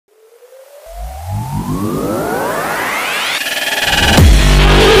How's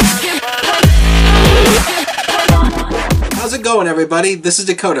it going, everybody? This is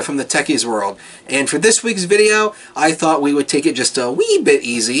Dakota from the Techies World, and for this week's video I thought we would take it just a wee bit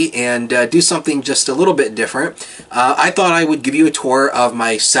easy and do something just a little bit different. I thought I would give you a tour of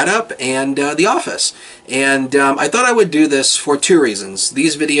my setup and the office, and I thought I would do this for two reasons.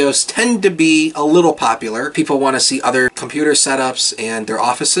 These videos tend to be a little popular. People want to see other computer setups and their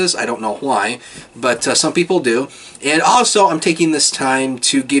offices. I don't know why, but some people do. And also I'm taking this time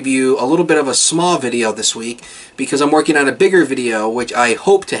to give you a little bit of a small video this week because I'm working on a bigger video which I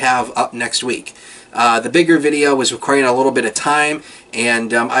hope to have up next week. The bigger video was requiring a little bit of time,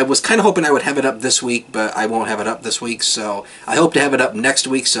 and I was kind of hoping I would have it up this week, but I won't have it up this week, so I hope to have it up next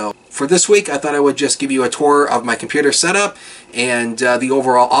week. So for this week I thought I would just give you a tour of my computer setup and the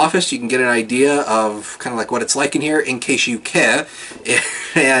overall office. You can get an idea of kind of like what it's like in here in case you care.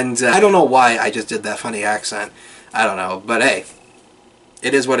 And I don't know why I just did that funny accent. I don't know, but hey,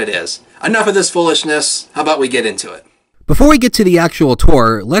 it is what it is. Enough of this foolishness. How about we get into it? Before we get to the actual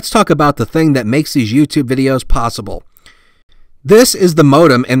tour, let's talk about the thing that makes these YouTube videos possible. This is the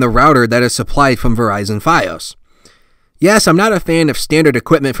modem and the router that is supplied from Verizon Fios. Yes, I'm not a fan of standard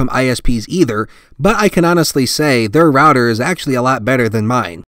equipment from ISPs either, but I can honestly say their router is actually a lot better than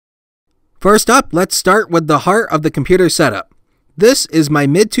mine. First up, let's start with the heart of the computer setup. This is my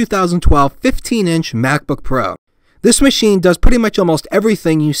mid-2012 15-inch MacBook Pro. This machine does pretty much almost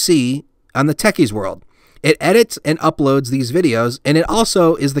everything you see on the Techies World. It edits and uploads these videos, and it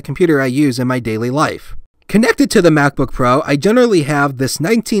also is the computer I use in my daily life. Connected to the MacBook Pro, I generally have this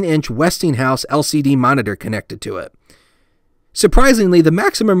 19-inch Westinghouse LCD monitor connected to it. Surprisingly, the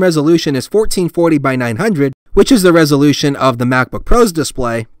maximum resolution is 1440 by 900, which is the resolution of the MacBook Pro's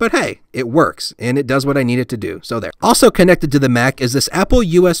display, but hey, it works, and it does what I need it to do, so there. Also connected to the Mac is this Apple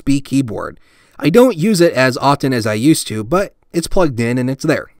USB keyboard. I don't use it as often as I used to, but it's plugged in and it's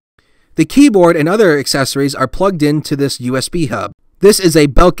there. The keyboard and other accessories are plugged into this USB hub. This is a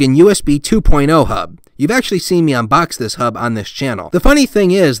Belkin USB 2.0 hub. You've actually seen me unbox this hub on this channel. The funny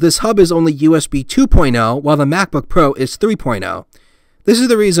thing is, this hub is only USB 2.0 while the MacBook Pro is 3.0. This is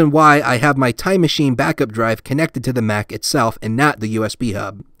the reason why I have my Time Machine backup drive connected to the Mac itself and not the USB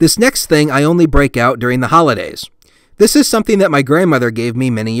hub. This next thing I only break out during the holidays. This is something that my grandmother gave me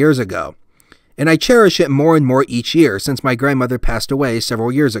many years ago, and I cherish it more and more each year since my grandmother passed away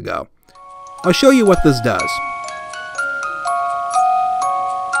several years ago. I'll show you what this does.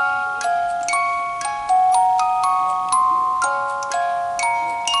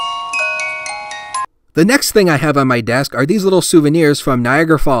 The next thing I have on my desk are these little souvenirs from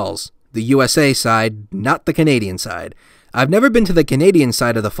Niagara Falls, the USA side, not the Canadian side. I've never been to the Canadian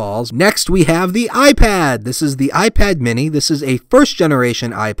side of the falls. Next, we have the iPad. This is the iPad mini. This is a first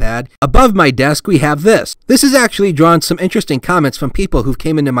generation iPad. Above my desk, we have this. This has actually drawn some interesting comments from people who've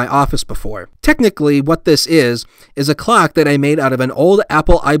came into my office before. Technically, what this is a clock that I made out of an old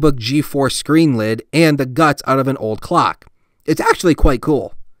Apple iBook G4 screen lid and the guts out of an old clock. It's actually quite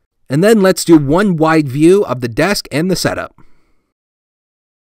cool. And then let's do one wide view of the desk and the setup.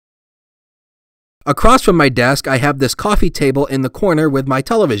 Across from my desk, I have this coffee table in the corner with my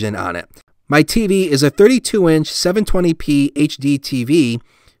television on it. My TV is a 32-inch 720p HD TV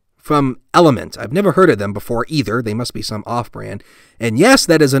from Element. I've never heard of them before either. They must be some off-brand. And yes,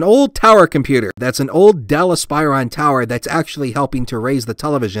 that is an old tower computer. That's an old Dell Aspiron tower that's actually helping to raise the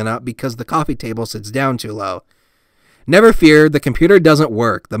television up because the coffee table sits down too low. Never fear, the computer doesn't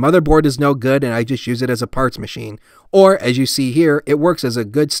work. The motherboard is no good and I just use it as a parts machine. Or, as you see here, it works as a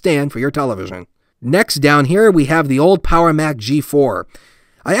good stand for your television. Next, down here, we have the old Power Mac G4.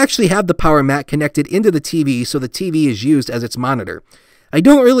 I actually have the Power Mac connected into the TV, so the TV is used as its monitor. I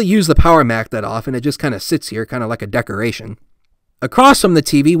don't really use the Power Mac that often, it just kind of sits here, kind of like a decoration. Across from the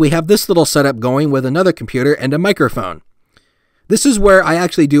TV, we have this little setup going with another computer and a microphone. This is where I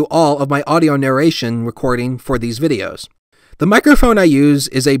actually do all of my audio narration recording for these videos. The microphone I use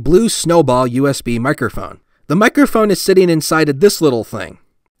is a Blue Snowball USB microphone. The microphone is sitting inside of this little thing.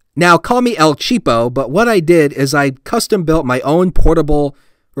 Now, call me El Cheapo, but what I did is I custom built my own portable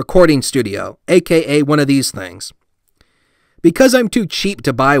recording studio, aka one of these things. Because I'm too cheap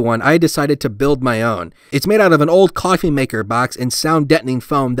to buy one, I decided to build my own. It's made out of an old coffee maker box and sound deadening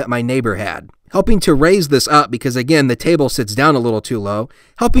foam that my neighbor had. Helping to raise this up, because again, the table sits down a little too low,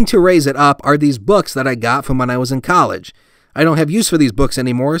 helping to raise it up are these books that I got from when I was in college. I don't have use for these books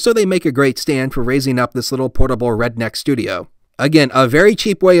anymore, so they make a great stand for raising up this little portable redneck studio. Again, a very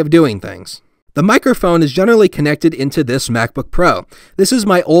cheap way of doing things. The microphone is generally connected into this MacBook Pro. This is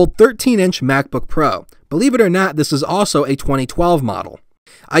my old 13-inch MacBook Pro. Believe it or not, this is also a 2012 model.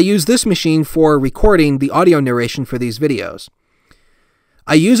 I use this machine for recording the audio narration for these videos.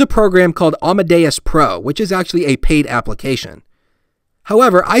 I use a program called Amadeus Pro, which is actually a paid application.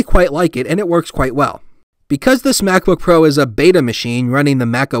 However, I quite like it and it works quite well. Because this MacBook Pro is a beta machine running the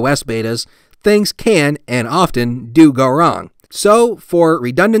macOS betas, things can, and often, do go wrong. So, for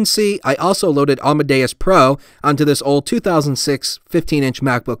redundancy, I also loaded Amadeus Pro onto this old 2006 15-inch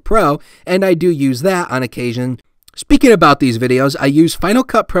MacBook Pro, and I do use that on occasion. Speaking about these videos, I use Final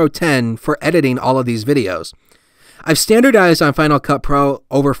Cut Pro 10 for editing all of these videos. I've standardized on Final Cut Pro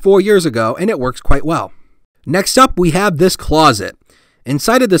over 4 years ago, and it works quite well. Next up, we have this closet.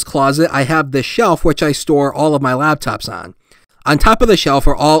 Inside of this closet, I have this shelf which I store all of my laptops on. On top of the shelf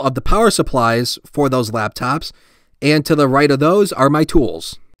are all of the power supplies for those laptops, and to the right of those are my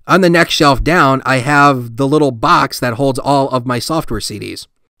tools. On the next shelf down, I have the little box that holds all of my software CDs.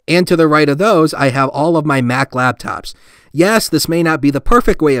 And to the right of those, I have all of my Mac laptops. Yes, this may not be the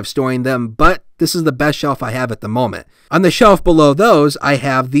perfect way of storing them, but this is the best shelf I have at the moment. On the shelf below those, I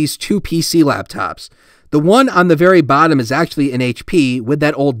have these 2 PC laptops. The one on the very bottom is actually an HP with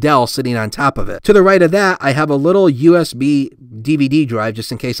that old Dell sitting on top of it. To the right of that, I have a little USB DVD drive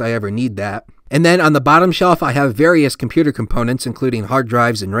just in case I ever need that. And then on the bottom shelf, I have various computer components, including hard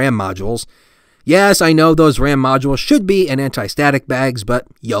drives and RAM modules. Yes, I know those RAM modules should be in anti-static bags, but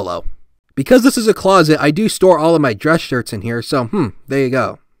YOLO. Because this is a closet, I do store all of my dress shirts in here, so there you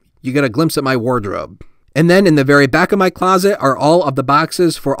go. You get a glimpse at my wardrobe. And then in the very back of my closet are all of the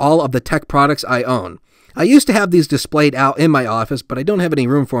boxes for all of the tech products I own. I used to have these displayed out in my office, but I don't have any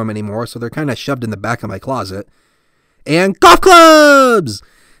room for them anymore, so they're kind of shoved in the back of my closet. And golf clubs!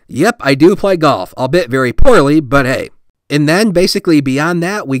 Yep, I do play golf, albeit very poorly, but hey. And then, basically beyond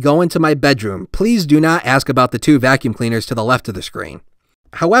that, we go into my bedroom. Please do not ask about the 2 vacuum cleaners to the left of the screen.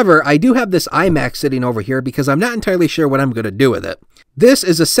 However, I do have this iMac sitting over here because I'm not entirely sure what I'm going to do with it. This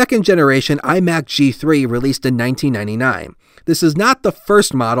is a 2nd generation iMac G3 released in 1999. This is not the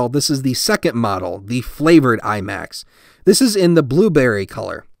first model, this is the 2nd model, the flavored iMacs. This is in the blueberry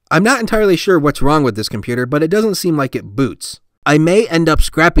color. I'm not entirely sure what's wrong with this computer, but it doesn't seem like it boots. I may end up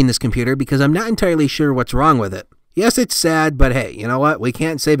scrapping this computer because I'm not entirely sure what's wrong with it. Yes, it's sad, but hey, you know what? We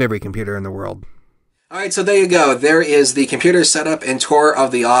can't save every computer in the world. Alright, so there you go. There is the computer setup and tour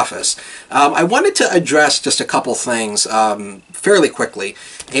of the office. I wanted to address just a couple things fairly quickly.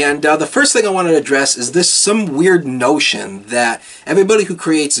 And the first thing I wanted to address is this some weird notion that everybody who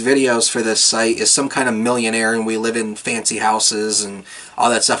creates videos for this site is some kind of millionaire and we live in fancy houses and all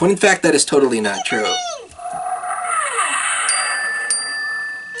that stuff, when in fact that is totally not true.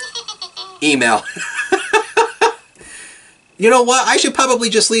 Email. You know what? I should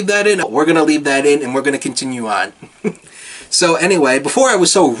probably just leave that in. We're going to leave that in and we're going to continue on. So anyway, before I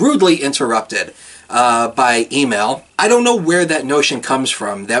was so rudely interrupted by email, I don't know where that notion comes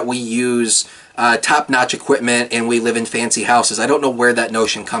from, that we use top-notch equipment and we live in fancy houses. I don't know where that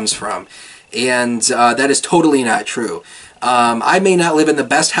notion comes from. And that is totally not true. I may not live in the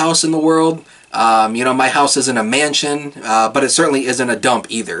best house in the world. You know, my house isn't a mansion, but it certainly isn't a dump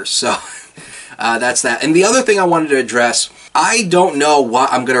either. So that's that. And the other thing I wanted to address, I don't know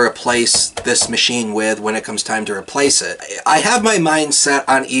what I'm going to replace this machine with when it comes time to replace it. I have my mind set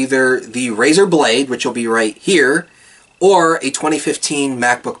on either the Razer Blade, which will be right here, or a 2015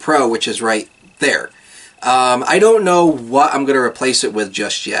 MacBook Pro, which is right there. I don't know what I'm going to replace it with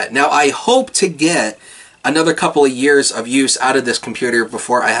just yet. Now, I hope to get another couple of years of use out of this computer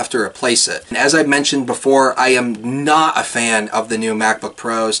before I have to replace it. And as I mentioned before, I am not a fan of the new MacBook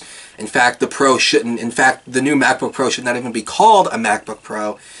Pros. In fact, the new MacBook Pro should not even be called a MacBook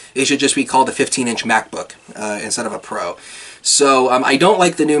Pro. It should just be called a 15-inch MacBook instead of a Pro. So I don't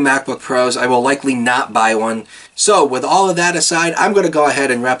like the new MacBook Pros. I will likely not buy one. So with all of that aside, I'm going to go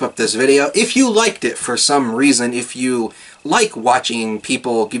ahead and wrap up this video. If you liked it for some reason, if you like watching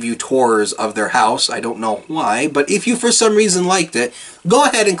people give you tours of their house, I don't know why, but if you for some reason liked it, go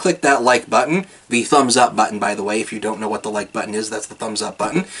ahead and click that like button, the thumbs up button, by the way. If you don't know what the like button is, that's the thumbs up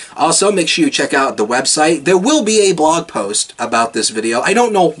button. Also, make sure you check out the website. There will be a blog post about this video. I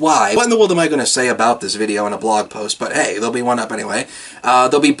don't know why. What in the world am I going to say about this video in a blog post? But hey, there'll be one up anyway.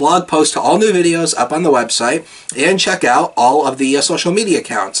 There'll be blog posts to all new videos up on the website, and check out all of the social media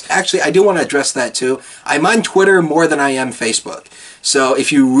accounts. Actually, I do want to address that too. I'm on Twitter more than I am Facebook. So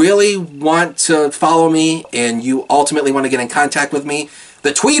if you really want to follow me and you ultimately want to get in contact with me,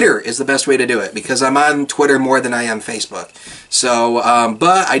 the tweeter is the best way to do it, because I'm on Twitter more than I am Facebook. So,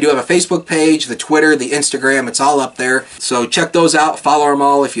 but I do have a Facebook page, the Twitter, the Instagram, it's all up there. So check those out, follow them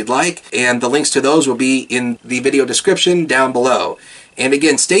all if you'd like, and the links to those will be in the video description down below. And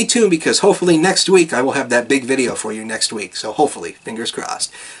again, stay tuned because hopefully next week I will have that big video for you next week. So hopefully, fingers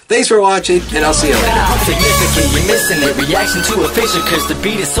crossed. Thanks for watching, and I'll see you later. How significant, you're missing it. Reaction to a fiction, cause the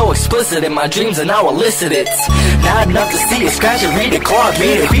beat is so explicit, and my dreams are now illicit. It's not enough to see it, scratch it, read it, claw it,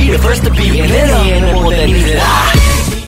 beat it, first to be an any animal that needs it.